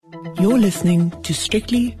You're listening to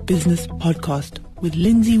Strictly Business Podcast with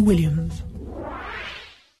Lindsay Williams.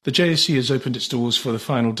 The JSE has opened its doors for the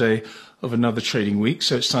final day of another trading week,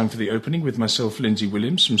 so it's time for the opening with myself, Lindsay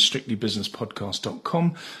Williams, from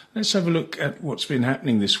strictlybusinesspodcast.com. Let's have a look at what's been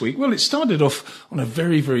happening this week. Well, it started off on a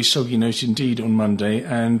very, very soggy note indeed on Monday,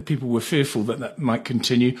 and people were fearful that that might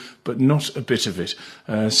continue, but not a bit of it.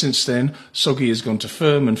 Since then, soggy has gone to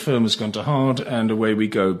firm, and firm has gone to hard, and away we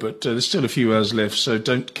go. But there's still a few hours left, so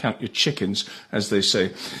don't count your chickens, as they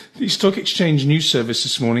say. The Stock Exchange News Service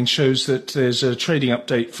this morning shows that there's a trading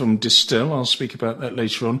update from Distill. I'll speak about that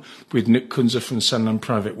later on with Nick Kunze from Sunland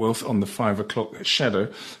Private Wealth on the 5 o'clock shadow.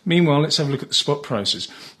 Meanwhile, let's have a look at the spot prices.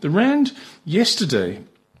 The Rand yesterday,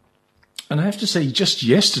 and I have to say just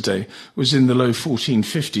yesterday, was in the low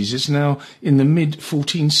 1450s. It's now in the mid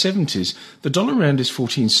 1470s. The dollar rand is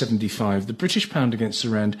 1475. The British pound against the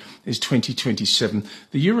rand is 2027.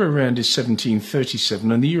 The euro rand is 1737.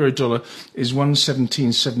 And the euro dollar is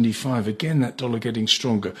 117.75. Again, that dollar getting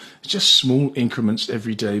stronger. It's just small increments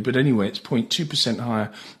every day. But anyway, it's 0.2% higher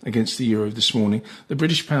against the euro this morning. The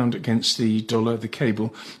British pound against the dollar, the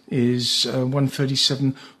cable, is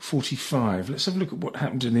 137.45. Let's have a look at what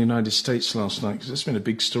happened in the United States last night, because that's been a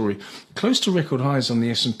big story. Close to record highs on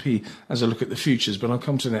the S&P as I look at the futures, but I'll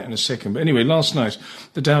come to that in a second. But anyway, last night,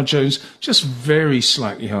 the Dow Jones just very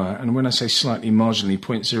slightly higher, and when I say slightly, marginally,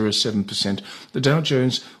 0.07%. The Dow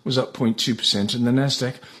Jones was up 0.2%, and the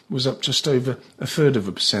Nasdaq was up just over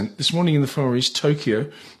 0.33%. This morning in the Far East, Tokyo,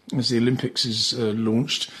 as the Olympics is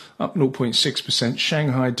launched, up 0.6%,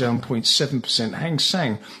 Shanghai down 0.7%, Hang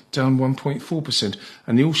Seng down 1.4%,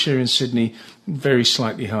 and the all-share in Sydney very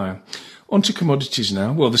slightly higher. On to commodities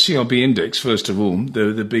now. Well, the CRB index, first of all,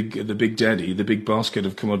 the big daddy, the big basket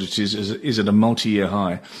of commodities is at a multi-year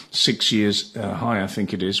high, 6 years high, I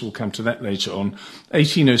think it is. We'll come to that later on.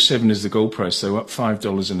 1807 is the gold price, though, up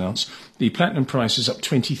 $5 an ounce. The platinum price is up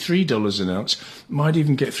 $23 an ounce. Might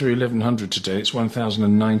even get through 1100 today. It's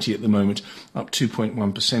 1090 at the moment, up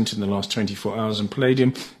 2.1% in the last 24 hours. And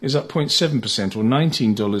palladium is up 0.7% or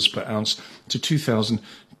 $19 per ounce to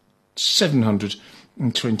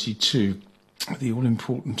 2,722. The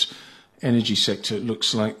all-important energy sector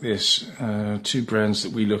looks like this. Two brands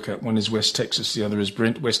that we look at. One is West Texas, the other is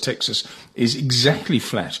Brent. West Texas is exactly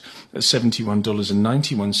flat at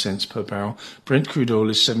 $71.91 per barrel. Brent crude oil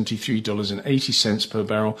is $73.80 per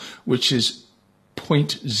barrel, which is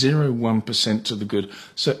 0.01% to the good.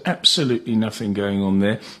 So absolutely nothing going on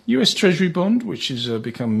there. US Treasury bond, which has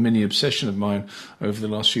become a mini obsession of mine over the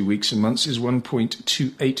last few weeks and months, is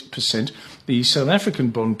 1.28%. The South African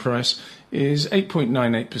bond price is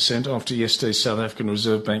 8.98% after yesterday's South African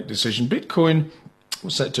Reserve Bank decision. Bitcoin,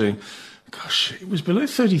 what's that doing? Gosh, it was below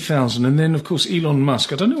 30,000. And then, of course, Elon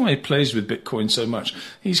Musk, I don't know why he plays with Bitcoin so much.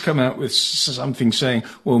 He's come out with something saying,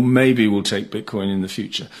 well, maybe we'll take Bitcoin in the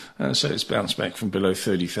future. So it's bounced back from below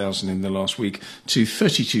 30,000 in the last week to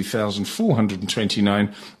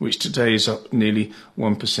 32,429, which today is up nearly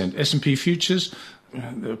 1%. S&P futures,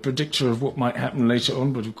 the predictor of what might happen later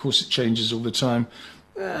on, but of course it changes all the time.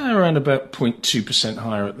 Around about 0.2%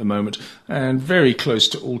 higher at the moment, and very close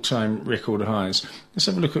to all-time record highs. Let's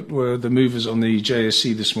have a look at the movers on the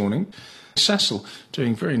JSE this morning. Sasol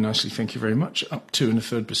doing very nicely, thank you very much, up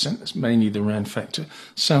 2.33%. That's mainly the Rand factor.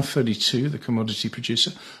 South 32, the commodity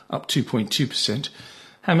producer, up 2.2%.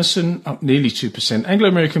 Hammerson up nearly 2%.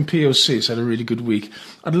 Anglo-American PLC, it's had a really good week.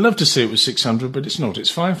 I'd love to say it was 600, but it's not.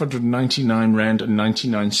 It's 599 Rand and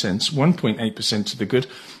 99 cents, 1.8% to the good.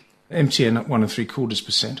 MTN up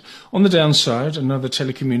 1.75%. On the downside, another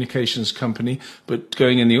telecommunications company, but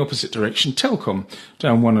going in the opposite direction, Telkom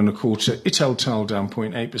down 1.25%, Italtal down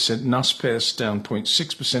 0.8%, Naspers down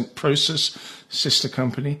 0.6%, Process, sister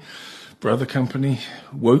company, brother company,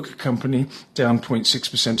 Woke company, down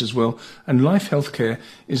 0.6% as well, and Life Healthcare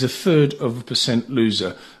is 0.33%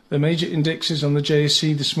 loser. The major indexes on the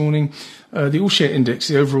JSE this morning, the all-share index,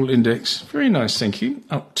 the overall index, very nice, thank you,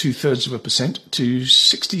 up 0.33% to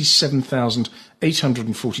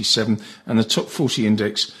 67,847, and the top 40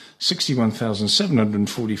 index,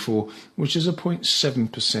 61,744, which is a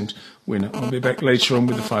 0.7% winner. I'll be back later on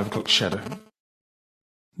with the 5 o'clock shadow.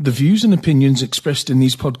 The views and opinions expressed in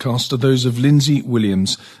these podcasts are those of Lindsay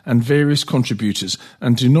Williams and various contributors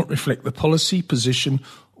and do not reflect the policy, position,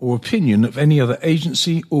 or opinion of any other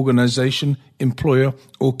agency, organisation, employer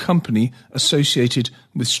or company associated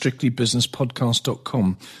with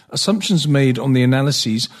strictlybusinesspodcast.com. Assumptions made on the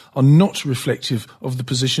analyses are not reflective of the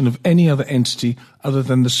position of any other entity other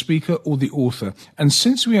than the speaker or the author. And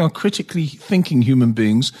since we are critically thinking human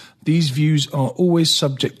beings, these views are always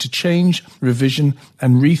subject to change, revision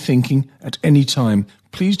and rethinking at any time.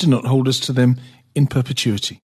 Please do not hold us to them in perpetuity.